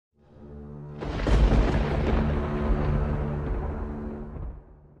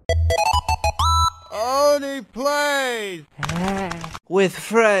OneyPlays! With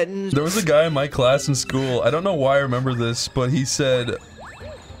friends. There was a guy in my class in school, I don't know why I remember this, but he said,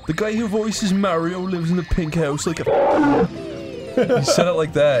 the guy who voices Mario lives in a pink house like a... He said it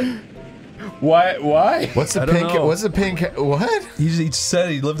like that. Why? Why? What's the pink? What's the pink? What? He said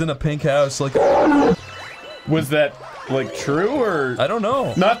he lived in a pink house like... Was that, like, true, or...? I don't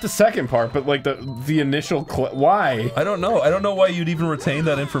know. Not the second part, but, like, the initial why? I don't know. I don't know why you'd even retain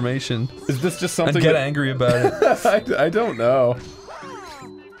that information. Is this just something and get angry about it? I don't know.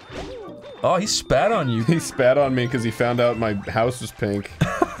 Oh, he spat on you. He spat on me because he found out my house was pink.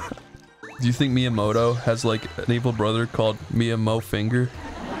 Do you think Miyamoto has, like, an evil brother called Miyamo Finger?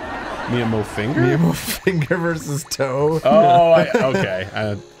 Miyamo Finger? Miyamo Finger versus Toe. Oh,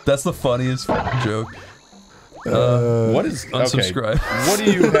 okay. That's the funniest joke. What is... Unsubscribe. Okay. What do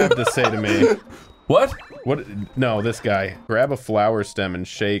you have to say to me? What? What? No, this guy. Grab a flower stem and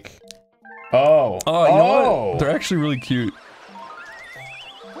shake. Oh. Oh, you know what? They're actually really cute.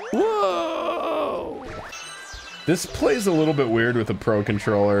 Whoa! This plays a little bit weird with a Pro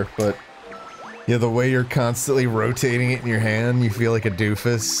Controller, but... Yeah, the way you're constantly rotating it in your hand, you feel like a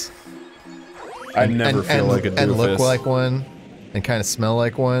doofus. I never feel like a doofus. And look like one. And kind of smell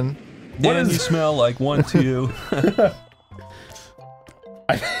like one. What does you smell like one to you?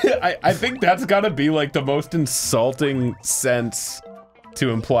 I think that's gotta be like the most insulting sense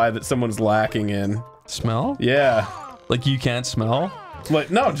to imply that someone's lacking in. Smell? Yeah. Like you can't smell? Like,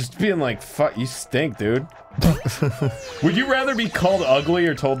 no, just being like, fuck, you stink, dude. Would you rather be called ugly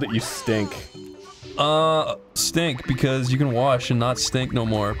or told that you stink? Stink, because you can wash and not stink no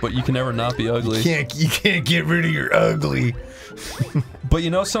more, but you can never not be ugly. You can't get rid of your ugly. But you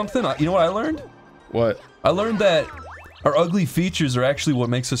know something? You know what I learned? What? I learned that our ugly features are actually what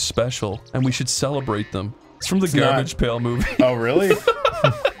makes us special, and we should celebrate them. It's from the Garbage Pail movie. Oh, really?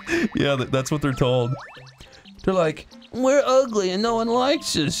 Yeah, that's what they're told. They're like, we're ugly and no one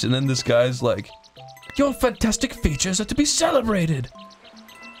likes us. And then this guy's like, your fantastic features are to be celebrated.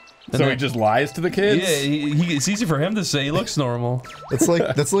 And so he just lies to the kids? Yeah, it's easy for him to say he looks normal. That's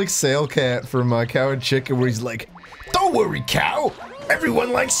like Sale Cat from Cow and Chicken, where he's like, don't worry, cow.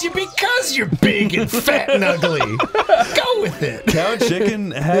 Everyone likes you because you're big and fat and ugly. Go with it. Cow and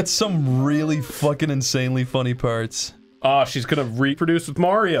Chicken had some really fucking insanely funny parts. Oh, she's gonna reproduce with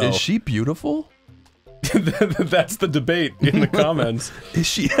Mario. Is she beautiful? That's the debate in the comments. Is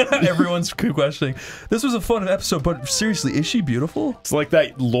she? Everyone's questioning. This was a fun episode, but seriously, is she beautiful? It's like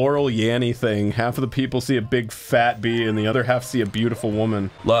that Laurel Yanny thing. Half of the people see a big fat bee and the other half see a beautiful woman.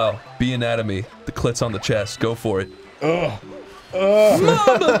 Wow, bee anatomy. The clit's on the chest. Go for it. Ugh.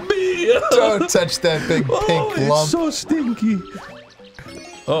 Mamma mia! Don't touch that big pink lump. It's so stinky.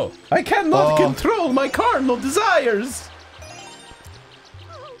 Oh. I cannot control my carnal desires.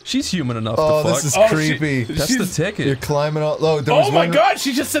 She's human enough to fuck. Oh, this is creepy. That's the ticket. You're climbing all. Oh, oh my god,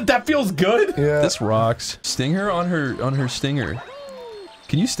 she just said that feels good. Yeah. This rocks. Sting her on her stinger.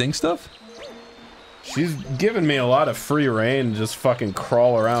 Can you sting stuff? She's giving me a lot of free reign to just fucking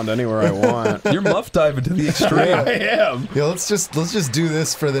crawl around anywhere I want. You're muff diving to the extreme. I am. Yeah, let's just do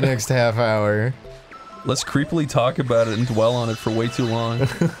this for the next half hour. Let's creepily talk about it and dwell on it for way too long.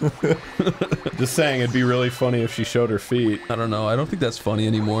 Just saying, it'd be really funny if she showed her feet. I don't know. I don't think that's funny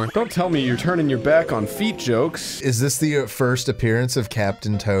anymore. Don't tell me you're turning your back on feet jokes. Is this the first appearance of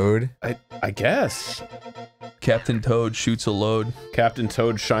Captain Toad? I guess. Captain Toad shoots a load. Captain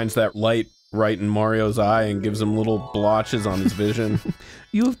Toad shines that light right in Mario's eye and gives him little blotches on his vision.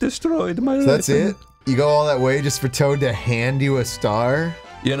 You've destroyed my life. That's it? You go all that way just for Toad to hand you a star?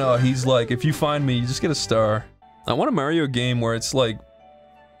 You know, he's like, if you find me, you just get a star. I want a Mario game where it's like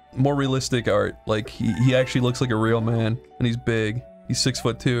more realistic art. Like he actually looks like a real man, and he's big. He's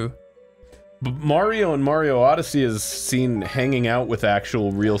 6'2". But Mario and Mario Odyssey is seen hanging out with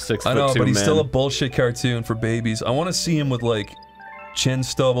actual real 6'2" men. I know, but he's still a bullshit cartoon for babies. I want to see him with like chin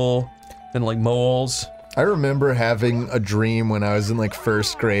stubble and like moles. I remember having a dream when I was in like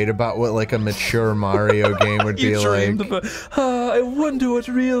 1st grade about what like a mature Mario game would be like. I wonder what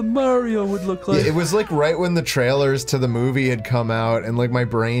real Mario would look like. Yeah, it was like right when the trailers to the movie had come out, and like my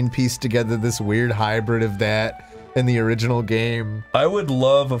brain pieced together this weird hybrid of that and the original game. I would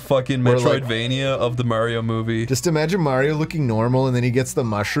love a fucking Metroidvania of the Mario movie. Just imagine Mario looking normal, and then he gets the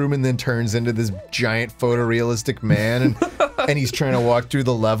mushroom and then turns into this giant photorealistic man, and and he's trying to walk through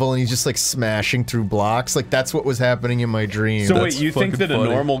the level, and he's just like smashing through blocks. Like that's what was happening in my dream. So wait, you think that a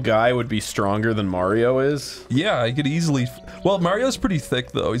normal guy would be stronger than Mario is? Yeah, I could easily. Well, Mario's pretty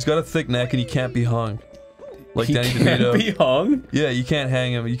thick though. He's got a thick neck, and he can't be hung. Like he Danny can't DeVito. be hung? Yeah, you can't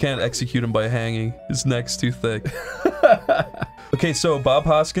hang him. You can't execute him by hanging. His neck's too thick. Okay, so Bob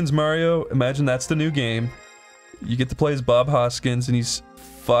Hoskins Mario, imagine that's the new game. You get to play as Bob Hoskins, and he's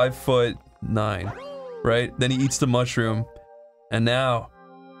 5'9", right? Then he eats the mushroom, and now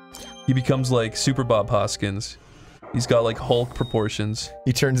he becomes like Super Bob Hoskins. He's got like Hulk proportions.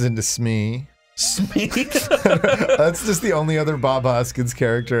 He turns into Smee. Smee? That's just the only other Bob Hoskins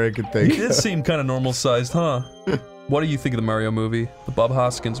character I could think He did seem kind of normal sized, huh? What do you think of the Mario movie? The Bob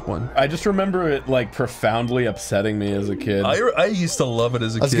Hoskins one? I just remember it like profoundly upsetting me as a kid. I used to love it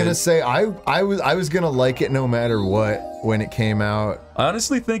as a kid. I was gonna say I was gonna like it no matter what when it came out. I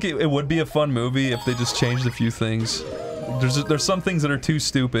honestly think it would be a fun movie if they just changed a few things. There's some things that are too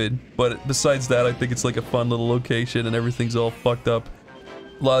stupid, but besides that, I think it's like a fun little location and everything's all fucked up.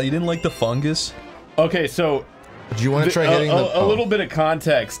 Lyle, you didn't like the fungus? Okay, so do you want to try hitting a little bit of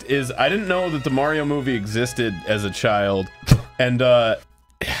context is I didn't know that the Mario movie existed as a child, and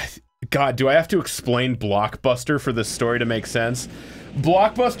God, do I have to explain Blockbuster for this story to make sense?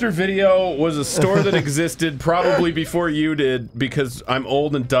 Blockbuster Video was a store that existed probably before you did, because I'm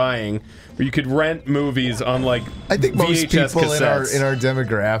old and dying, where you could rent movies on like I think VHS most people cassettes. in our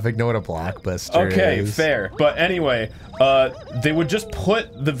demographic know what a Blockbuster is. Okay, fair. But anyway, they would just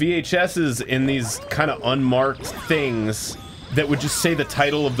put the VHSs in these kind of unmarked things that would just say the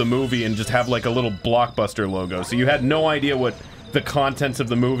title of the movie and just have like a little Blockbuster logo. So you had no idea what the contents of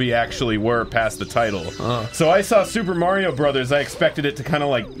the movie actually were past the title. So I saw Super Mario Brothers, I expected it to kind of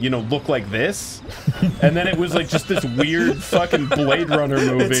like, you know, look like this. And then it was like just this weird fucking Blade Runner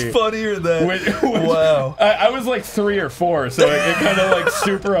movie. It's funnier than... Wow. I was like 3 or 4, so it kind of like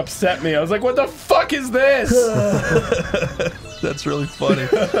super upset me. I was like, what the fuck is this? That's really funny.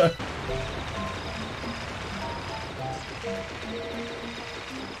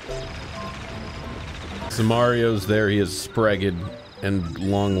 So Mario's there, he is spragged and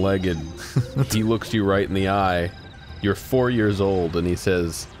long-legged. He looks you right in the eye. You're 4 years old, and he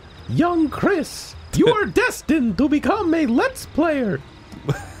says, "Young Chris, you are destined to become a Let's Player."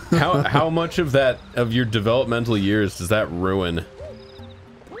 How much of your developmental years does that ruin?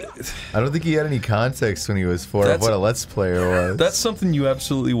 I don't think he had any context when he was 4 of what a Let's Player was. That's something you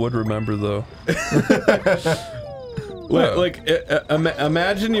absolutely would remember, though.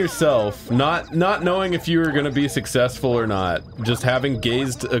 Imagine yourself not knowing if you were going to be successful or not, just having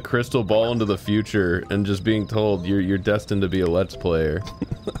gazed a crystal ball into the future and just being told you're destined to be a Let's Player.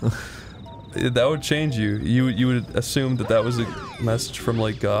 That would change you. You would assume that was a message from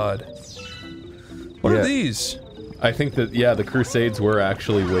like God. What are these? I think that the Crusades were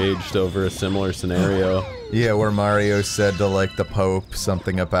actually waged over a similar scenario. Yeah, where Mario said to like the Pope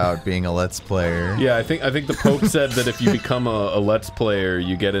something about being a Let's Player. Yeah, I think the Pope said that if you become a Let's Player,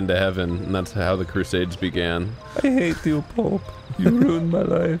 you get into heaven, and that's how the Crusades began. I hate you, Pope. You ruined my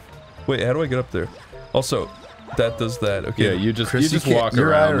life. Wait, how do I get up there? Also, that does that. Okay. Yeah, you just Chris, walk you're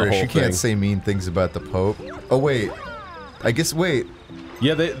around Irish. the whole You thing. can't say mean things about the Pope. Oh wait, I guess wait.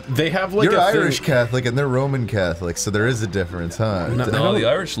 Yeah, they have like You're a Irish thing. Catholic and they're Roman Catholic, so there is a difference, huh? No, the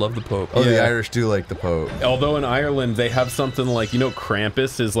Irish love the Pope. Oh, the Yeah. Irish do like the Pope. Although in Ireland they have something like, you know,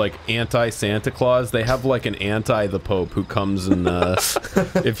 Krampus is like anti-Santa Claus. They have like an anti-the Pope who comes and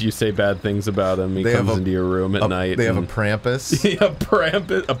if you say bad things about him, he comes into your room at night. They have a Prampus. Yeah,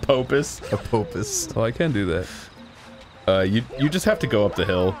 Prampus, a Popus. A Popus. Oh, I can do that. You just have to go up the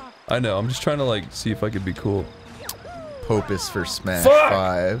hill. I know. I'm just trying to like see if I could be cool. Popus for Smash Fuck!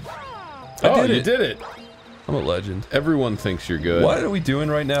 5. Oh, you did it. I'm a legend. Everyone thinks you're good. What are we doing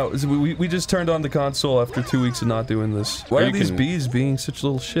right now? We just turned on the console after 2 weeks of not doing this. Why are these bees being such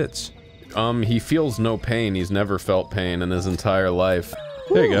little shits? He feels no pain. He's never felt pain in his entire life.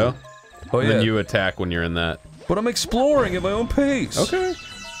 There you go. Oh yeah. Then you attack when you're in that. But I'm exploring at my own pace. Okay.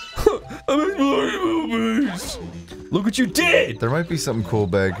 I'm exploring at my own pace. Look what you did! There might be something cool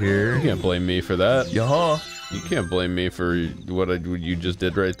back here. You can't blame me for that. Yeah. You can't blame me for what you just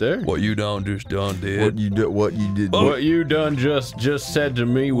did right there. What you done just done did. What you did? What you did? What you done just said to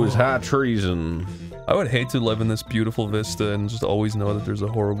me was high treason. I would hate to live in this beautiful vista and just always know that there's a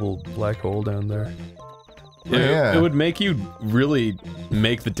horrible black hole down there. Yeah. It would make you really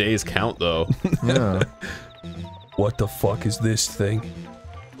make the days count, though. Yeah. What the fuck is this thing?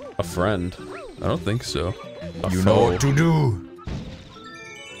 A friend. I don't think so. You know what to do.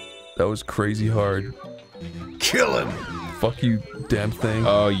 That was crazy hard. Kill him. Fuck you, damn thing.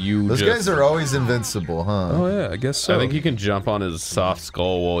 Oh, you Those guys are always invincible, huh? Oh yeah, I guess so. I think you can jump on his soft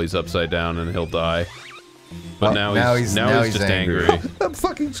skull while he's upside down and he'll die. But Well, now he's just angry. I'm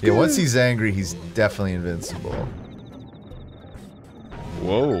fucking scared. Yeah, once he's angry, he's definitely invincible.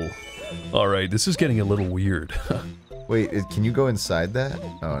 Whoa. Alright, this is getting a little weird. Wait, can you go inside that?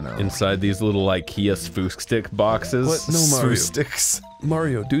 Oh no. Inside these little IKEA spoof stick boxes. What? No, Mario. Sticks.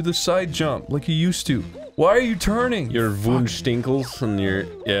 Mario, do the side jump like you used to. Why are you turning? Your Wunschstinkels and your...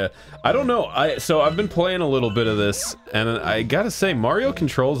 Yeah. I don't know. So I've been playing a little bit of this, and I gotta say, Mario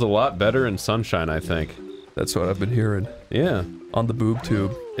controls a lot better in Sunshine, I think. That's what I've been hearing. Yeah. On the boob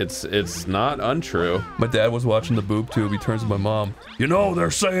tube. It's not untrue. My dad was watching the boob tube. He turns to my mom. You know,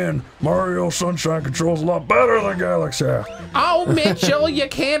 they're saying Mario Sunshine controls a lot better than Galaxy. Oh, Mitchell, you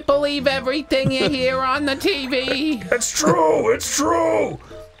can't believe everything you hear on the TV. It's true. It's true.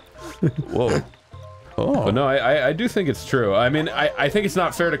 Whoa. Oh. But no, I do think it's true. I mean, I think it's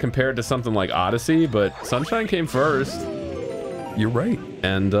not fair to compare it to something like Odyssey, but Sunshine came first. You're right.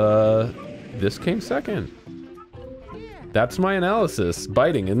 And, this came second. That's my analysis.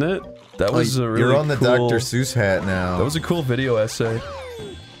 Biting, isn't it? That was a really You're on the cool, Dr. Seuss hat now. That was a cool video essay.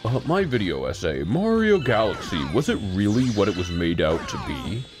 My video essay, Mario Galaxy, was it really what it was made out to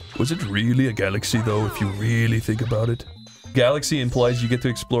be? Was it really a galaxy, though, if you really think about it? Galaxy implies you get to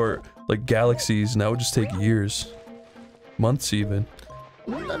explore, like, galaxies, and that would just take years. Months, even.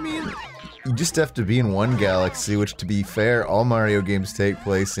 I mean, you just have to be in one galaxy, which, to be fair, all Mario games take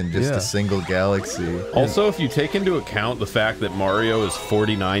place in just Yeah. a single galaxy. Also, if you take into account the fact that Mario is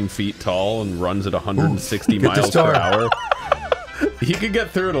 49 feet tall and runs at 160 Get the miles per star. hour, he could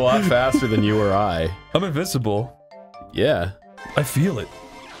get through it a lot faster than you or I. I'm invincible. Yeah. I feel it.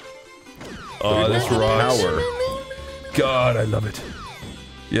 Oh, this rocks. Power. God, I love it.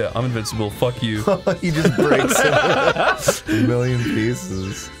 Yeah, I'm invincible. Fuck you. He just breaks it in a million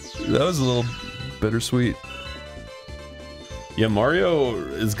pieces. That was a little bittersweet. Yeah, Mario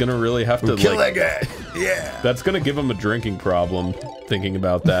is gonna really have to, Kill like... that guy! Yeah! That's gonna give him a drinking problem, thinking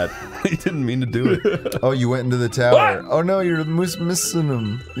about that. He didn't mean to do it. Oh, you went into the tower. Oh no, you're missing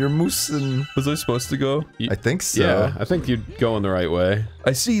him. You're moosing. Was I supposed to go? I think so. Yeah, I think you're going the right way.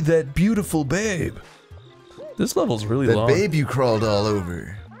 I see that beautiful babe. This level's really That long. babe you crawled all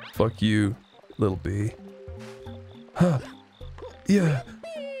over. Fuck you, little bee. Huh. Yeah.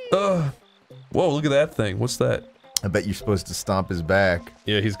 Whoa, look at that thing. What's that? I bet you're supposed to stomp his back.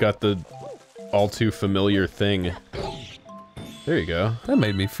 Yeah, he's got the all too familiar thing. There you go. That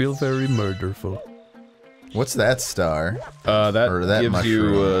made me feel very murderful. What's that star? That Or that gives you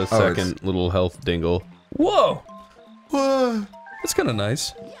mushroom. a Oh, second little health dingle. Whoa! Whoa. That's kind of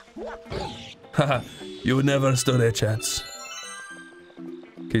nice. Haha, you would never stood a chance.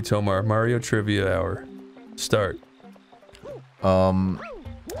 Okay, Tomar, Mario Trivia Hour. Start.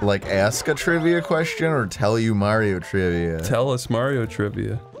 Like ask a trivia question or tell you Mario trivia? Tell us Mario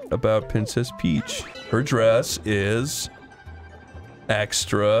Trivia about Princess Peach. Her dress is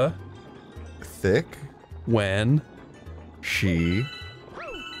extra Thick? when She?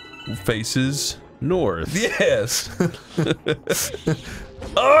 faces North. yes.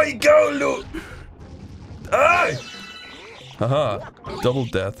 Oh, you go, look. Aye. Haha, double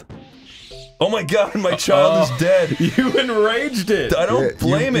death. Oh my god, my child is dead. You enraged it! I don't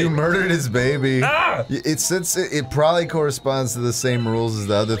blame you it. murdered his baby. Ah! It probably corresponds to the same rules as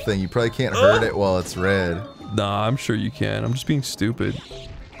the other thing. You probably can't hurt it while it's red. Nah, I'm sure you can. I'm just being stupid.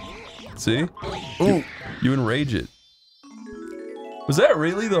 See? Ooh. You enrage it. Was that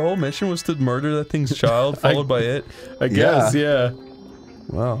really the whole mission, was to murder that thing's child, followed by it? I guess, yeah.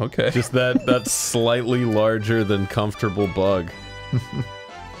 Wow, okay. Just that slightly larger than comfortable bug.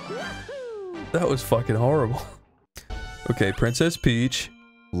 That was fucking horrible. Okay, Princess Peach.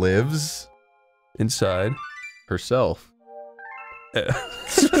 Lives? Inside. Herself.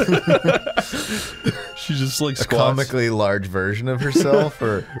 She just like A squats. comically large version of herself?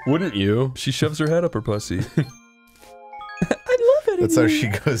 Or Wouldn't you? She shoves her head up her pussy. I love it. that's how she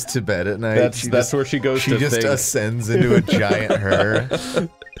goes to bed at night? That's where she goes She to just think. ascends into a giant her.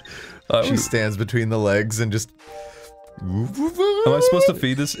 She Am stands between the legs and just... I supposed to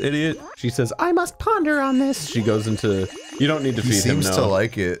feed this idiot? She says, I must ponder on this. She goes into... You don't need to He feed him, seems no. to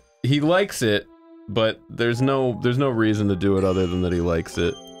like it. He likes it, but there's no reason to do it other than that he likes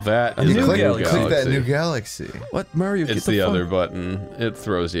it. That is new a new galaxy. Click that galaxy. new galaxy. What, Mario? It's the other button. It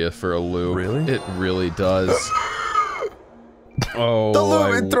throws you for a loop. Really? It really does. Oh, The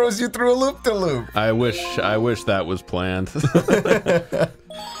loop, it throws you through a loop-de-loop. I wish that was planned.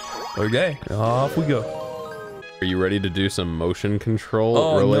 Okay, off we go. Are you ready to do some motion control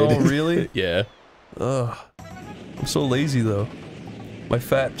Oh related? no, really? Yeah. Ugh. I'm so lazy though. My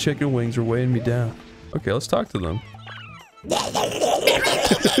fat chicken wings are weighing me down. Okay, let's talk to them.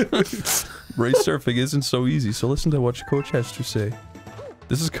 Race surfing isn't so easy, so listen to what your coach has to say.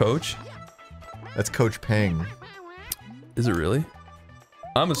 This is Coach? That's Coach Peng. Is it really?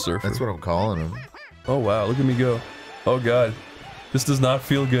 I'm a surfer. That's what I'm calling him. Oh wow, look at me go. Oh god. This does not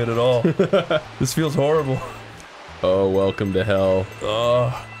feel good at all. This feels horrible. Oh, welcome to hell.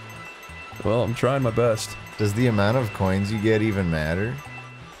 Well, I'm trying my best. Does the amount of coins you get even matter?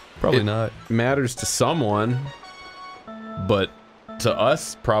 Probably not. Matters to someone, but to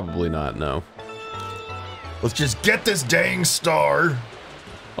us, probably not, no. Let's just get this dang star!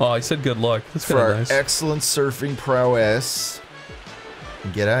 Oh, I said good luck. That's For kind our of nice. excellent surfing prowess.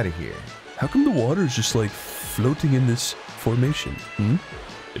 And get out of here. How come the water is just like floating in this formation? Hmm?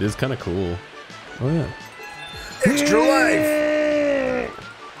 It is kind of cool. Oh yeah. Extra life!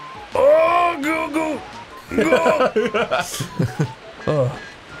 Oh, go, go, go! Oh.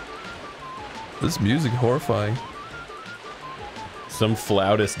 This music horrifying. Some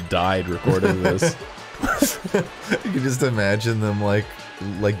flautist died recording this. You can just imagine them like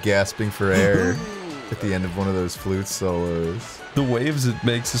gasping for air at the end of one of those flute solos. The waves it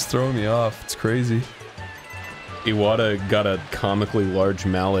makes is throwing me off. It's crazy. Iwata got a comically large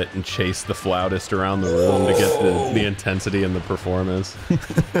mallet and chased the flautist around the room to get the intensity in the performance.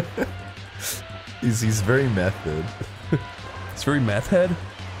 He's very method. It's very meth head.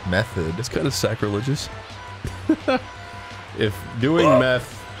 Method. It's kind of sacrilegious. If doing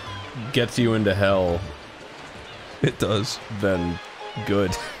meth gets you into hell, It does. then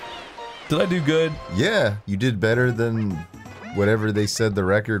good. Did I do good? Yeah, you did better than whatever they said the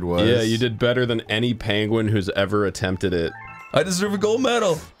record was. Yeah, you did better than any penguin who's ever attempted it. I deserve a gold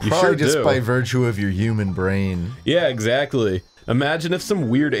medal. You Probably sure just do. by virtue of your human brain. Yeah, exactly. Imagine if some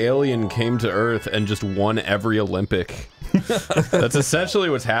weird alien came to Earth and just won every Olympic. That's essentially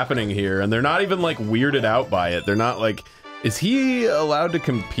what's happening here, and they're not even like weirded out by it. They're not like, is he allowed to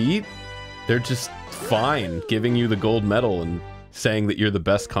compete? They're just fine giving you the gold medal and saying that you're the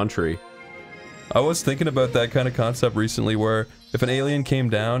best country. I was thinking about that kind of concept recently where if an alien came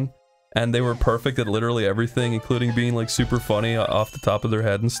down and they were perfect at literally everything, including being like super funny off the top of their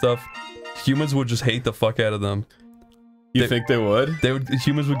head and stuff, humans would just hate the fuck out of them. You think they would?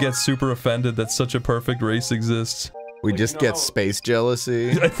 Humans would get super offended that such a perfect race exists. We just get space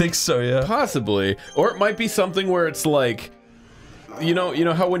jealousy. I think so, yeah. Possibly. Or it might be something where it's like, you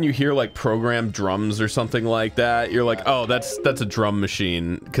know how when you hear like programmed drums or something like that, you're like, oh, that's a drum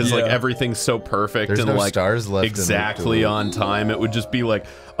machine, because like Yeah. everything's so perfect. There's and no like stars left in it, exactly too. on time. It would just be like,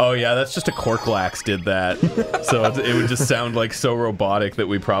 oh yeah, that's just a Corklax did that. So it would just sound like so robotic that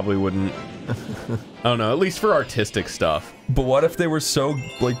we probably wouldn't. I don't know, at least for artistic stuff. But what if they were so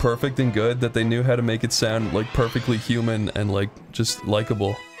like perfect and good that they knew how to make it sound like perfectly human and like just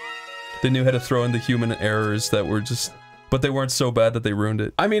likable? They knew how to throw in the human errors that were just, but they weren't so bad that they ruined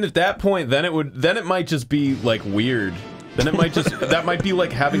it. I mean, at that point, then it might just be like weird. Then it might just, that might be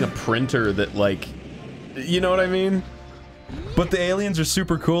like having a printer that like, you know what I mean? But the aliens are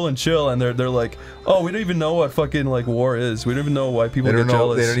super cool and chill, and they're like, oh, we don't even know what fucking like war is. We don't even know why people They get don't know.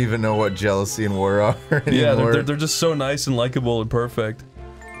 jealous. They don't even know what jealousy and war are Yeah, anymore. they're just so nice and likable and perfect.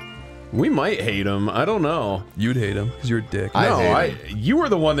 We might hate them. I don't know. You'd hate them because you're a dick. You were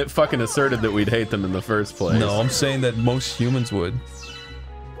the one that fucking asserted that we'd hate them in the first place. No, I'm saying that most humans would.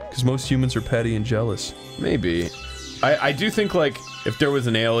 Because most humans are petty and jealous. Maybe. I do think, like, if there was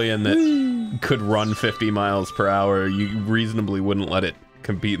an alien that could run 50 miles per hour, you reasonably wouldn't let it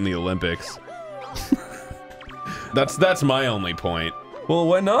compete in the Olympics. That's my only point. Well,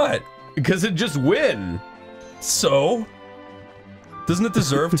 why not? Because it'd just win. So? Doesn't it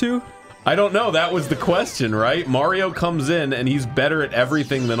deserve to? I don't know, that was the question, right? Mario comes in and he's better at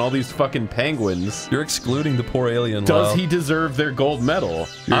everything than all these fucking penguins. You're excluding the poor alien. Does Lyle. he deserve their gold medal?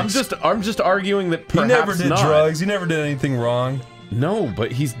 I'm just arguing that He perhaps never did not. drugs. He never did anything wrong. No,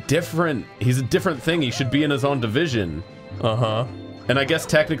 but he's different. He's a different thing. He should be in his own division. Uh-huh. And I guess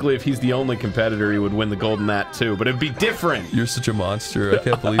technically if he's the only competitor, he would win the gold in that too, but it'd be different. You're such a monster. I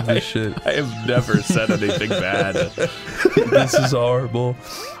can't believe this shit. I have never said anything bad. This is horrible.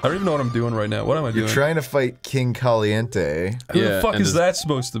 I don't even know what I'm doing right now. What am I You're doing? trying to fight King Caliente. Who the Yeah, fuck and is that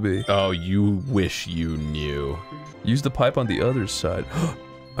supposed to be? Oh, you wish you knew. Use the pipe on the other side.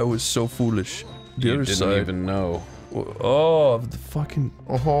 I was so foolish. The You other didn't side. even know. Oh, the fucking...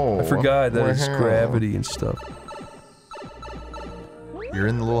 Oh, I forgot that it's wow. gravity and stuff. You're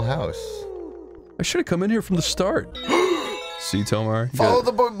in the little house. I should have come in here from the start. See, Tomar? You Follow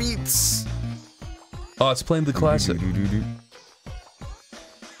got- the beats. Oh, it's playing the classic.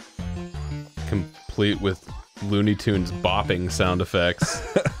 Complete with Looney Tunes bopping sound effects.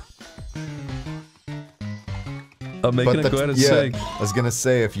 I'm making it go ahead and sing. I was gonna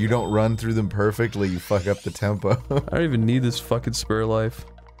say, if you don't run through them perfectly, you fuck up the tempo. I don't even need this fucking spare life.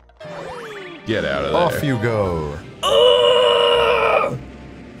 Get out of there. Off you go.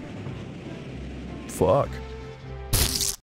 Fuck.